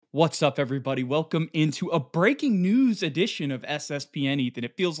What's up, everybody? Welcome into a breaking news edition of SSPN, Ethan.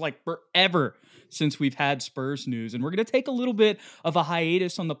 It feels like forever since we've had Spurs news, and we're going to take a little bit of a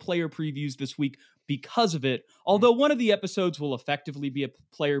hiatus on the player previews this week because of it. Although one of the episodes will effectively be a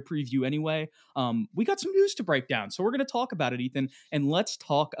player preview anyway, we got some news to break down. So we're going to talk about it, Ethan, and let's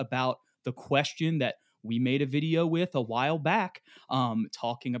talk about the question that we made a video with a while back,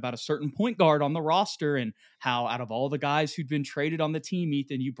 talking about a certain point guard on the roster and how out of all the guys who'd been traded on the team,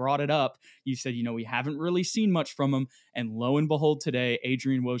 Ethan, you brought it up. You said, we haven't really seen much from him. And lo and behold, today,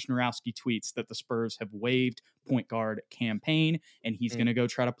 Adrian Wojnarowski tweets that the Spurs have waived point guard Payne, and he's going to go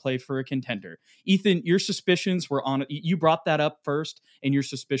try to play for a contender. Ethan, your suspicions were on it. You brought that up first, and your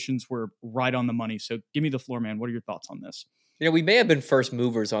suspicions were right on the money. So give me the floor, man. What are your thoughts on this? We may have been first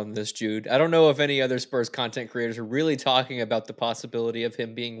movers on this, Jude. I don't know if any other Spurs content creators are really talking about the possibility of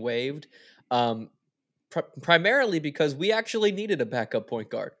him being waived, primarily because we actually needed a backup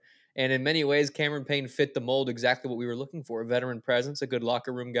point guard. And in many ways, Cameron Payne fit the mold exactly what we were looking for. A veteran presence, a good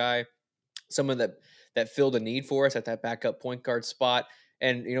locker room guy, someone that filled a need for us at that backup point guard spot.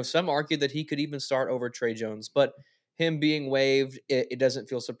 And, some argued that he could even start over Trey Jones. But him being waived, it doesn't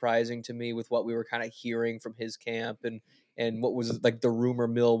feel surprising to me with what we were kind of hearing from his camp and what was like the rumor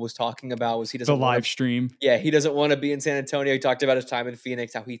mill was talking about was he doesn't the live stream. Yeah, he doesn't want to be in San Antonio. He talked about his time in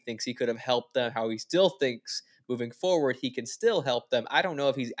Phoenix, how he thinks he could have helped them, how he still thinks moving forward he can still help them. I don't know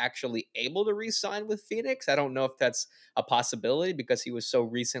if he's actually able to re-sign with Phoenix. I don't know if that's a possibility because he was so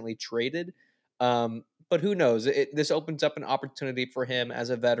recently traded. But who knows? This opens up an opportunity for him as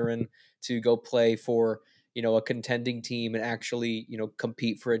a veteran to go play for a contending team and actually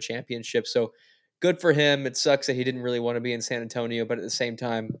compete for a championship. So good for him. It sucks that he didn't really want to be in San Antonio, but at the same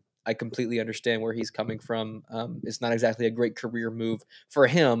time, I completely understand where he's coming from. It's not exactly a great career move for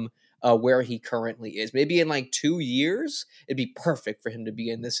him where he currently is. Maybe in like 2 years, it'd be perfect for him to be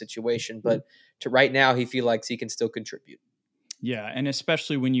in this situation. But to right now, he feels like he can still contribute. Yeah, and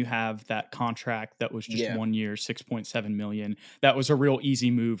especially when you have that contract that was just 1 year, $6.7 million, that was a real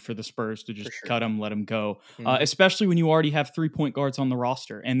easy move for the Spurs to just cut him, let him go. Especially when you already have 3 point guards on the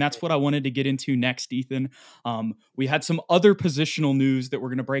roster, and that's what I wanted to get into next, Ethan. We had some other positional news that we're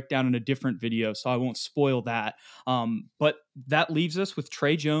going to break down in a different video, so I won't spoil that. But that leaves us with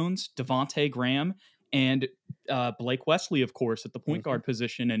Trey Jones, Devontae Graham, and Blake Wesley, of course, at the point guard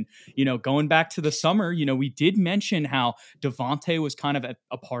position. And, going back to the summer, we did mention how Devontae was kind of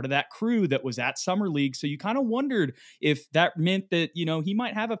a part of that crew that was at Summer League. So you kind of wondered if that meant that, he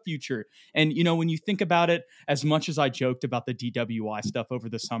might have a future. And, when you think about it, as much as I joked about the DWI stuff over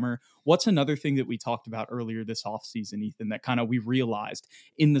the summer, what's another thing that we talked about earlier this offseason, Ethan, that kind of we realized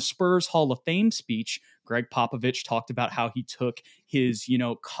in the Spurs Hall of Fame speech, Greg Popovich talked about how he took his,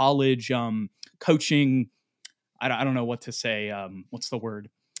 college coaching. I don't know what to say. What's the word?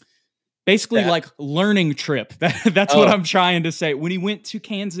 Basically, like learning trip. That's what I'm trying to say. When he went to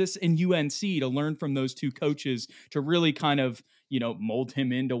Kansas and UNC to learn from those two coaches to really kind of, mold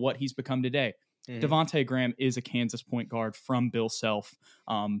him into what he's become today. Devontae Graham is a Kansas point guard from Bill Self.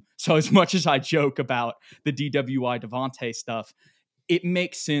 So as much as I joke about the DWI Devontae stuff, it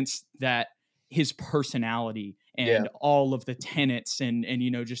makes sense that his personality and all of the tenets and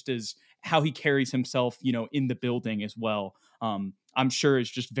just as how he carries himself, in the building as well. I'm sure is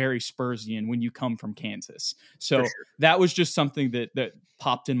just very Spursian when you come from Kansas. So that was just something that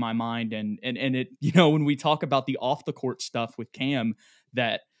popped in my mind. And it, when we talk about the off the court stuff with Cam,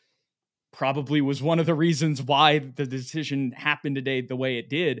 that probably was one of the reasons why the decision happened today the way it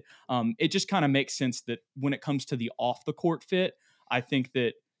did. It just kind of makes sense that when it comes to the off the court fit, I think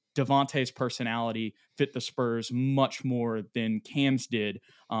that Devontae's personality fit the Spurs much more than Cam's did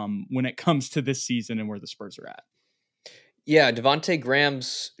when it comes to this season and where the Spurs are at. Yeah, Devontae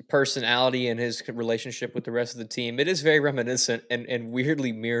Graham's personality and his relationship with the rest of the team, it is very reminiscent and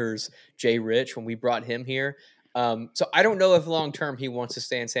weirdly mirrors Jay Rich when we brought him here. So I don't know if long-term he wants to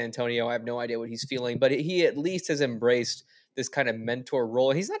stay in San Antonio. I have no idea what he's feeling, but he at least has embraced this kind of mentor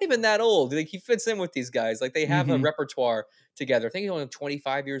role. And he's not even that old. Like, he fits in with these guys. Like, they have a repertoire together. I think he's only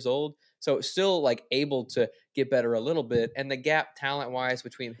 25 years old. So still like able to get better a little bit. And the gap talent-wise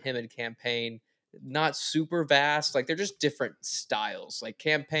between him and Payne, not super vast. Like, they're just different styles. Like,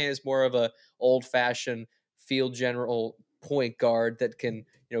 Payne is more of a old-fashioned field general point guard that can,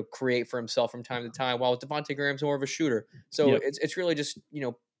 create for himself from time to time, while Devontae Graham's more of a shooter. So it's really just,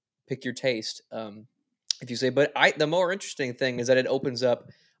 pick your taste, if you say. But the more interesting thing is that it opens up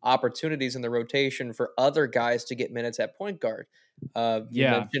opportunities in the rotation for other guys to get minutes at point guard. You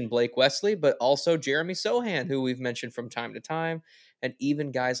mentioned Blake Wesley, but also Jeremy Sohan, who we've mentioned from time to time, and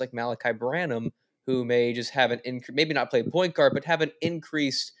even guys like Malachi Branham, who may just have maybe not play point guard, but have an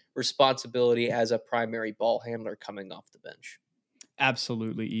increased responsibility as a primary ball handler coming off the bench.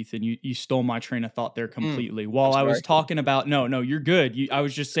 Absolutely, Ethan. You stole my train of thought there completely. I'm While I was sorry. talking about no, you're good. I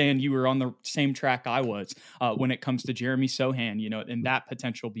was just saying you were on the same track I was when it comes to Jeremy Sohan, and that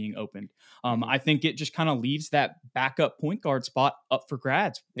potential being opened. I think it just kind of leaves that backup point guard spot up for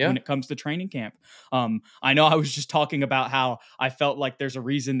grabs when it comes to training camp. I know I was just talking about how I felt like there's a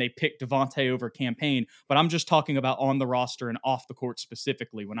reason they picked Devontae over Campaign, but I'm just talking about on the roster and off the court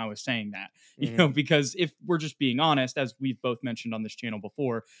specifically when I was saying that, because if we're just being honest, as we've both mentioned on this channel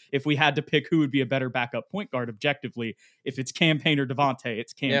before, if we had to pick who would be a better backup point guard objectively, if it's Campaign or Devontae,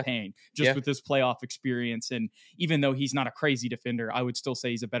 it's Campaign, with this playoff experience. And even though he's not a crazy defender, I would still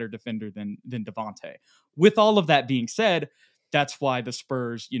say he's a better defender than Devontae. With all of that being said, that's why the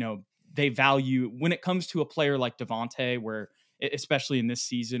Spurs, they value when it comes to a player like Devontae, where especially in this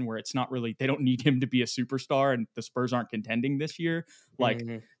season where it's not really, they don't need him to be a superstar and the Spurs aren't contending this year. Like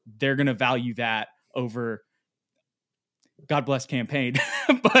they're going to value that over, God bless Campaign,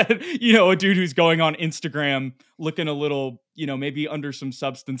 but a dude who's going on Instagram looking a little, maybe under some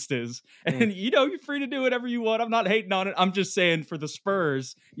substances, and you're free to do whatever you want. I'm not hating on it. I'm just saying for the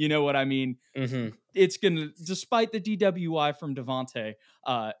Spurs, you know what I mean? It's gonna, despite the DWI from Devontae,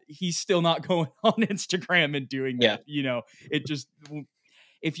 he's still not going on Instagram and doing that. It just,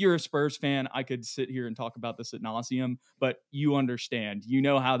 if you're a Spurs fan, I could sit here and talk about this ad nauseum, but you understand,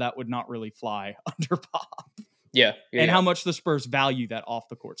 how that would not really fly under Pop. And how much the Spurs value that off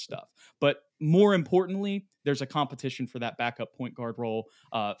the court stuff. But more importantly, there's a competition for that backup point guard role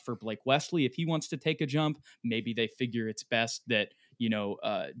for Blake Wesley. If he wants to take a jump, maybe they figure it's best that,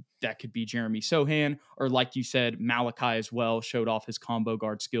 that could be Jeremy Sohan, or like you said, Malachi as well showed off his combo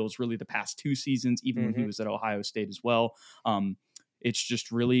guard skills really the past 2 seasons, even when he was at Ohio State as well. It's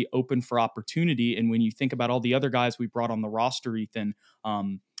just really open for opportunity. And when you think about all the other guys we brought on the roster, Ethan,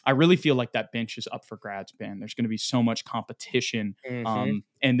 I really feel like that bench is up for grabs, Ben. There's going to be so much competition,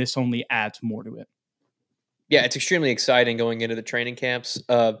 and this only adds more to it. Yeah, it's extremely exciting going into the training camps.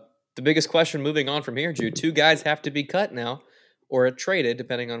 The biggest question moving on from here, Jude, 2 guys have to be cut now or traded,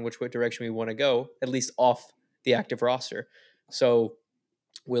 depending on which way direction we want to go, at least off the active roster. So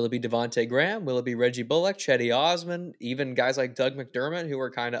will it be Devontae Graham? Will it be Reggie Bullock, Chetty Osman, even guys like Doug McDermott, who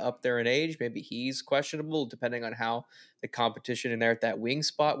are kind of up there in age? Maybe he's questionable, depending on how the competition in there at that wing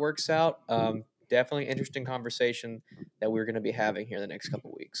spot works out. Definitely interesting conversation that we're going to be having here the next couple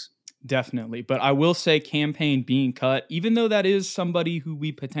of weeks. Definitely. But I will say Campaign being cut, even though that is somebody who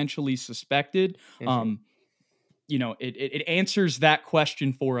we potentially suspected, it answers that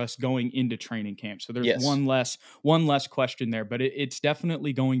question for us going into training camp. So there's one less question there, but it's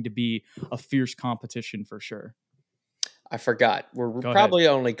definitely going to be a fierce competition for sure. I forgot. We're probably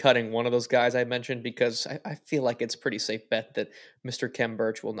only cutting one of those guys I mentioned because I feel like it's pretty safe bet that Mr. Kem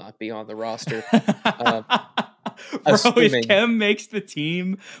Birch will not be on the roster. If Kem makes the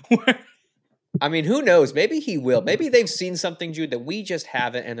team, I mean, who knows? Maybe he will. Maybe they've seen something, Jude, that we just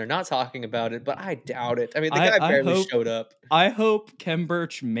haven't, and they're not talking about it, but I doubt it. I mean, the guy barely showed up. I hope Kem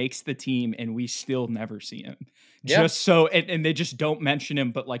Birch makes the team and we still never see him. Just so, and they just don't mention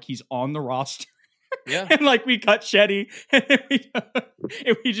him, but like he's on the roster. And like we cut Shetty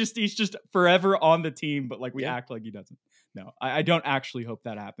and he's just forever on the team, but like we act like he doesn't. No, I don't actually hope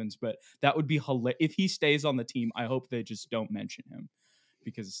that happens, but that would be hilarious. If he stays on the team, I hope they just don't mention him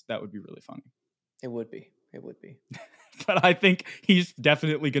because that would be really funny. It would be. But I think he's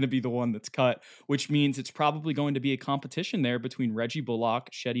definitely going to be the one that's cut, which means it's probably going to be a competition there between Reggie Bullock,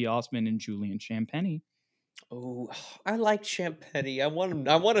 Chetty Osman, and Julian Champagnie. Oh, I like Champagnie. I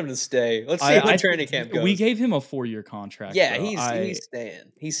want him to stay. Let's see how training camp goes. We gave him a 4-year contract. Yeah, he's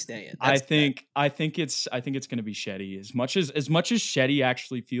staying. He's staying. I think it's going to be Shetty. As much as Shetty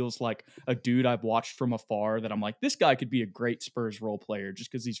actually feels like a dude I've watched from afar that I'm like, this guy could be a great Spurs role player just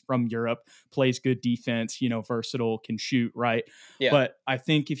because he's from Europe, plays good defense, versatile, can shoot, right? Yeah. But I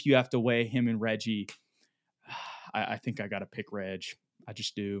think if you have to weigh him and Reggie, I think I got to pick Reg. I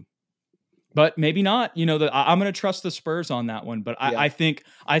just do. But maybe not. I'm going to trust the Spurs on that one. But I think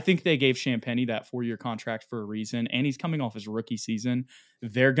they gave Champagnie that 4-year contract for a reason, and he's coming off his rookie season.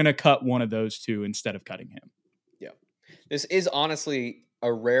 They're going to cut one of those 2 instead of cutting him. Yeah, this is honestly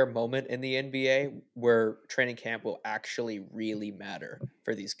a rare moment in the NBA where training camp will actually really matter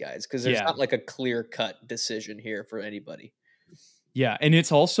for these guys because there's not like a clear-cut decision here for anybody. Yeah, and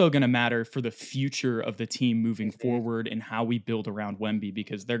it's also going to matter for the future of the team moving forward and how we build around Wemby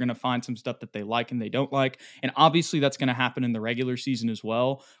because they're going to find some stuff that they like and they don't like. And obviously that's going to happen in the regular season as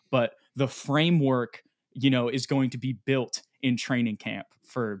well. But the framework, is going to be built in training camp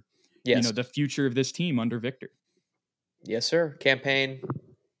for, the future of this team under Victor. Yes, sir. Campaign,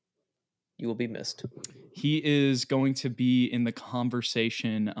 You will be missed. He is going to be in the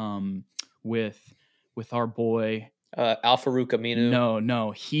conversation with our boy Al-Farouq Aminu. No,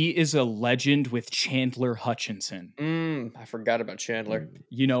 he is a legend with Chandler Hutchinson. I forgot about Chandler.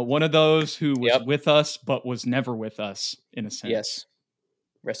 You know, one of those who was with us but was never with us in a sense. Yes.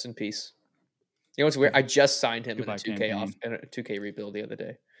 Rest in peace. You know what's weird? I just signed him in a 2K rebuild the other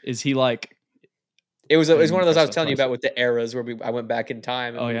day. Is he like? It was one of those I was telling you about with the eras where I went back in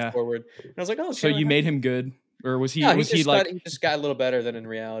time and moved forward. And I was like, oh, so you made him good, or was he? No, was he like? He just got a little better than in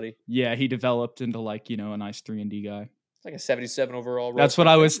reality. Yeah, he developed into like a nice 3-and-D guy. Like a 77 overall. That's what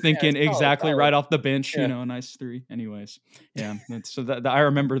I was thinking exactly right off the bench. A nice 3. Anyways, yeah. I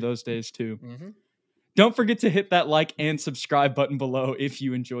remember those days too. Mm-hmm. Don't forget to hit that like and subscribe button below if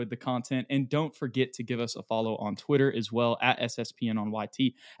you enjoyed the content. And don't forget to give us a follow on Twitter as well, at SSPN on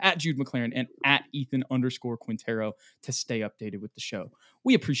YT, at Jude McLaren, and at Ethan_Quintero to stay updated with the show.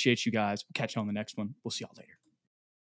 We appreciate you guys. We'll catch you on the next one. We'll see y'all later.